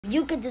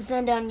You could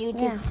descend on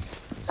YouTube.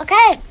 Yeah.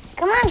 Okay,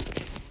 come on.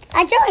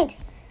 I joined.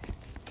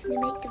 Can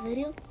you make the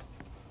video?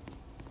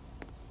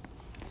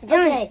 I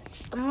joined. Okay,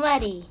 I'm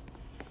ready.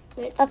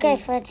 Okay,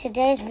 for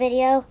today's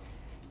video,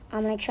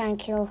 I'm going to try and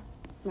kill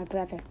my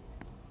brother.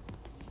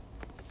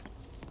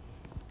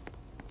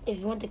 If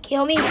you want to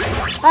kill me,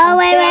 Oh,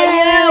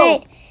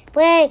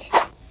 wait.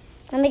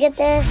 Let me get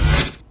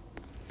this.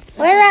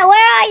 Where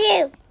are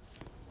you?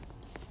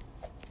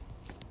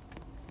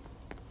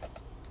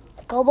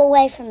 Go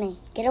away from me.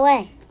 Get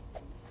away.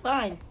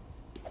 Fine.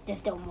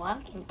 Just don't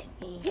walk into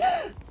me.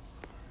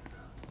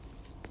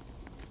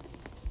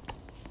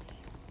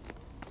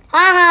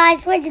 Haha, I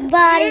switched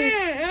bodies.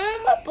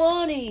 My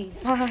body.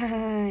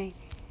 Fine.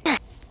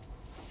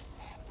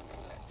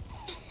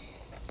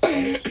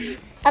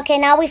 Okay,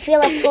 now we feel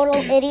like total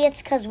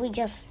idiots because we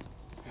just...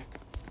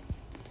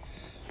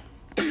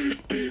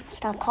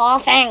 Stop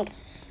coughing.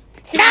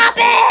 Stop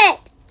it!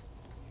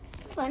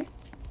 Fun.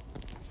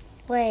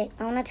 Wait,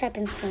 I want to type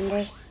in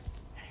Slender.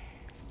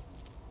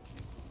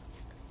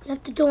 You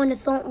have to do it in a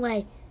certain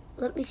way.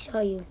 Let me show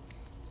you.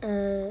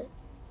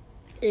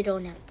 You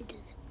don't have to do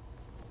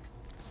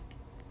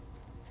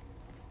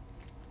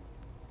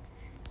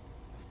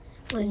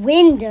that.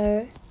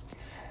 Winder.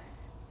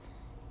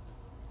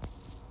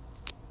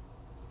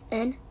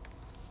 And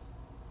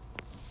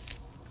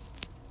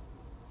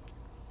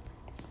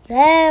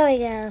There we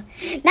go.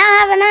 Now I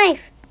have a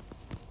knife.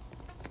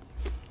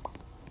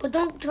 but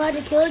don't try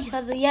to kill each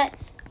other yet.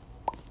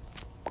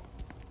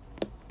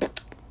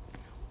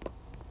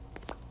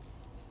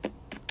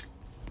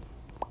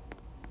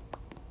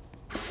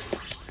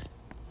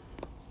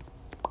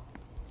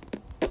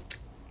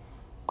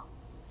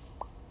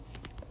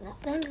 That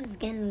sound is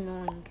getting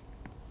annoying.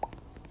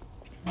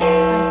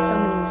 I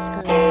summon the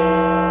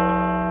skeletons.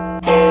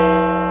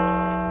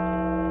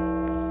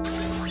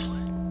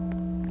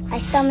 I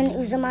summon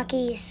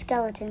Uzumaki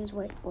skeletons.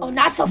 Wait. Oh,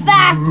 not so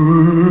fast!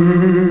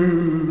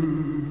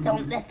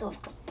 Don't mess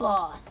with the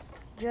boss.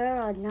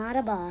 You're not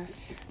a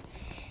boss.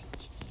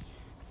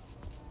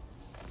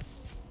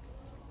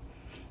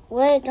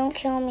 Wait, don't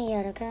kill me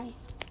yet, okay?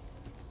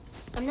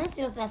 I'm not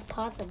sure if that's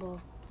possible.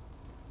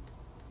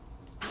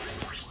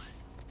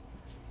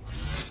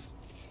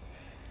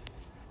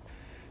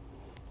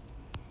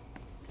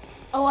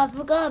 Oh, I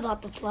forgot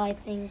about the fly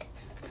thing.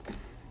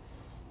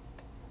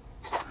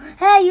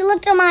 Hey, you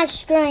looked at my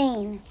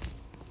screen.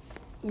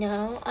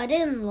 No, I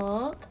didn't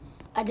look.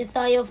 I just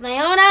saw you with my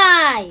own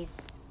eyes.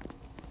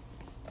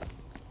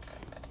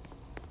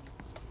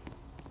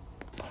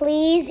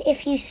 Please,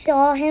 if you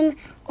saw him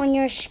on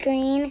your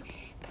screen,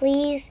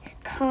 please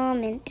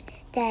comment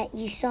that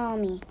you saw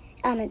me.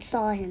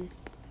 Saw him.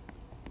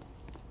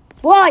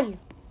 Where are you?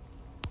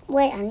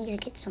 Wait, I need to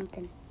get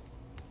something.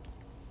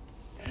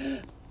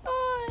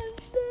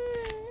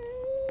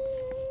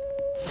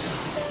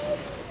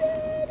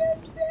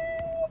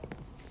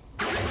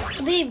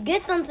 Babe,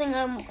 get something.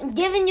 I'm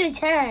giving you a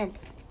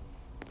chance.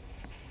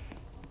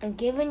 I'm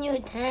giving you a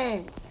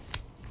chance.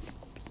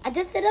 I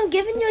just said I'm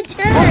giving you a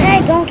chance.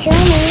 Okay, don't kill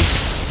me.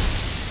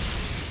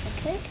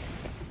 Okay.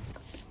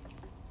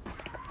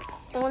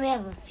 I only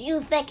have a few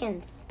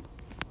seconds.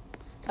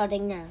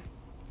 Starting now.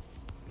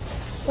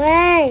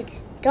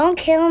 Wait, don't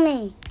kill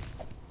me.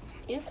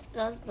 Oops,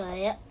 that's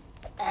by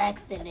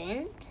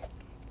accident.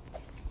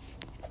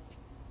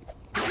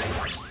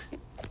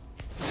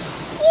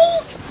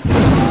 What?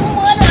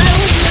 I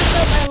was messed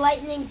up by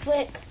lightning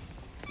quick.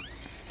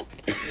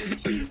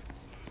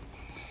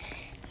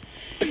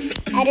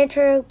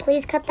 Editor,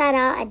 please cut that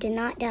out. I did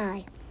not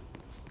die.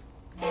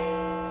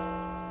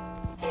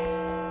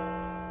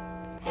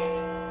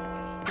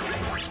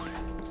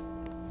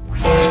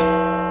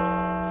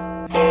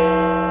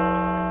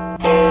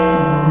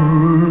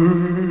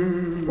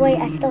 Wait,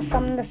 I still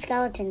summon the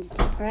skeletons,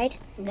 right?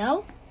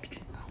 No?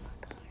 Oh my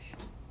gosh.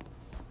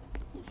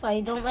 If I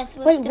don't mess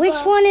with Wait, the which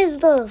boss. one is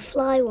the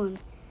fly one?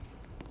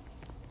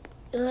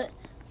 The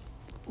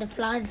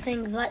fly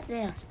thing's right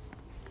there.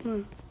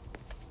 Hmm.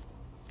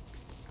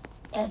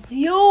 If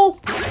you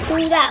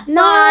do that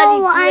No,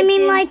 body I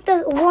mean switching- like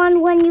the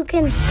one when you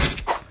can...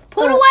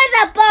 Put away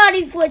that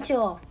body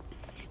switcher.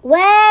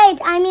 Wait,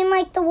 I mean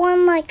like the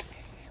one like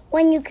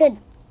when you could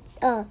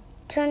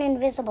turn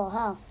invisible,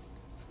 huh?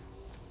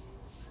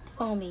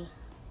 For me.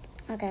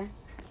 Okay.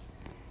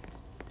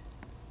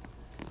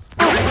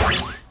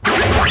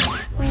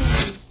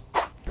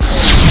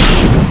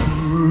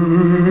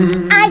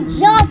 I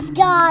just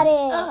got it.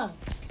 Oh.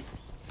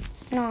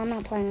 No, I'm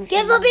not playing with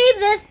Give you. Habib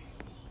this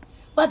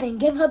weapon.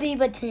 Give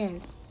Habib a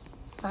chance.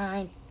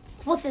 Fine.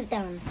 Force it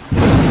down.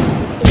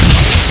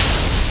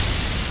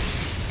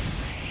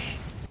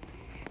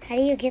 How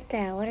do you get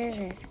that? What is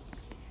it?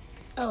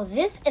 Oh,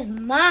 this is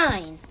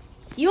mine.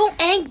 You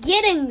ain't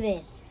getting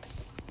this.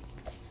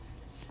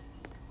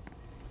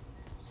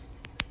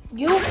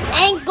 You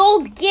ain't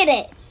go get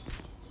it.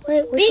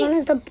 Wait, which Me. one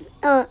is the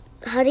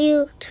how do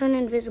you turn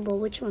invisible?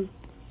 Which one?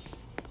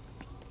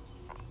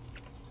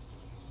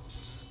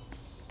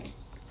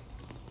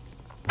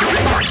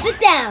 Sit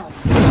down.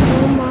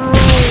 Oh my.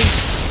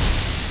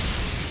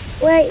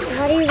 Wait,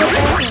 how do you get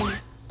that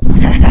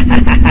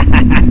one?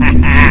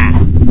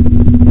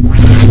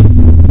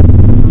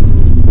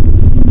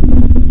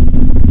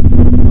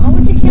 Why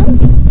would you kill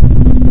me?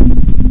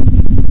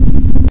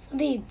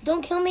 Babe,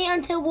 don't kill me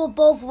until we're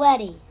both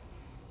ready.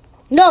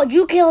 No,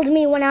 you killed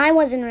me when I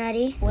wasn't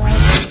ready. Well,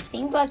 it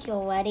seems like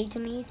you're ready to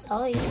me.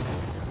 Sorry.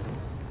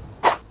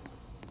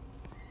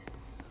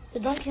 So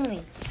don't kill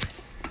me.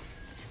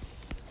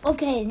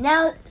 Okay,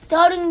 now,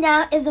 starting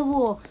now is a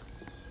rule.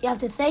 You have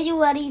to say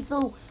you're ready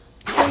so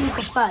you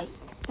can fight.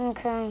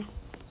 Okay.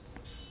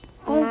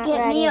 I'm Don't not get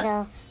ready, me-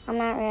 though. I'm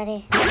not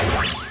ready.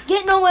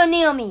 Get nowhere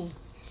near me.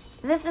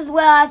 This is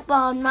where I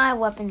spawn my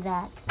weapons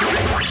at.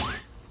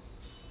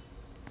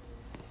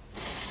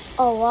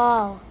 Oh,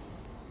 wow.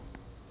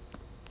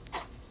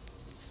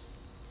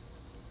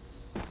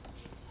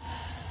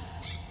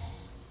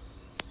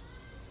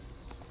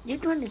 You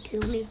trying to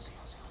kill me?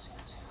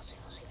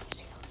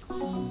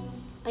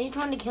 Are you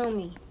trying to kill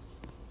me?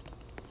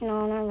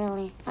 No, not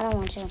really. I don't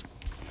want to.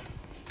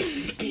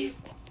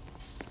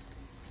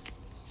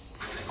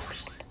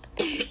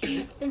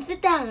 Then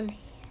sit down.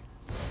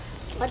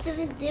 What does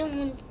it do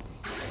when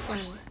sit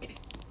down?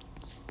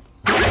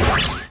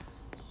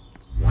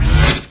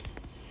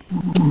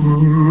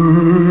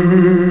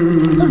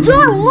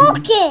 You're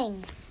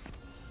looking!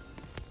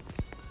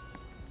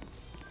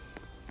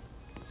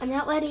 I'm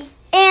not ready.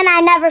 And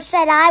I never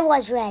said I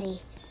was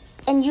ready.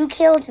 And you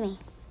killed me.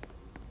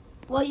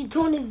 Well, you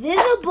turned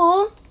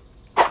invisible.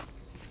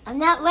 I'm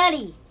not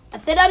ready. I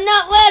said I'm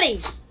not ready.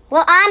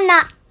 Well, I'm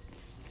not.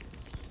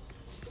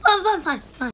 Fine.